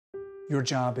Your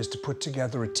job is to put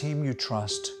together a team you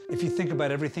trust. If you think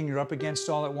about everything you're up against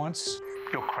all at once,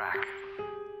 you'll crack.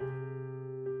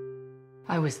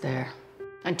 I was there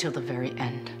until the very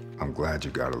end. I'm glad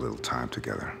you got a little time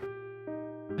together.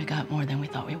 We got more than we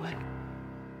thought we would.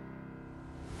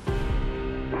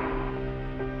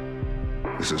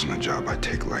 This isn't a job I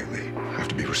take lightly. I have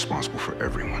to be responsible for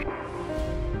everyone.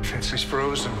 If he's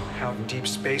frozen out in deep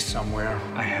space somewhere,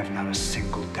 I have not a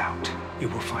single doubt you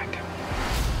will find him.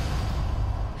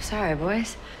 Sorry,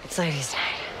 boys. It's ladies' night.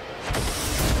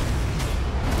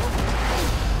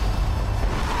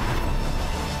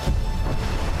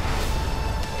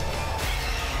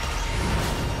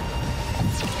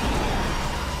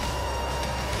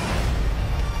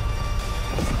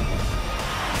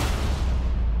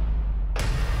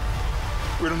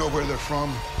 We don't know where they're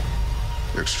from.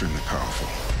 They're extremely powerful.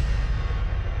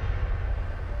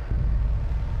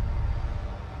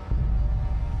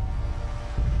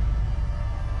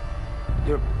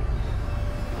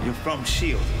 You're from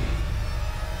S.H.I.E.L.D.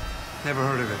 Never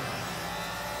heard of it.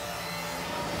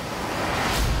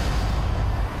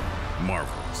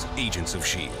 Marvel's Agents of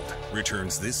S.H.I.E.L.D.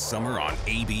 returns this summer on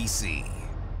ABC.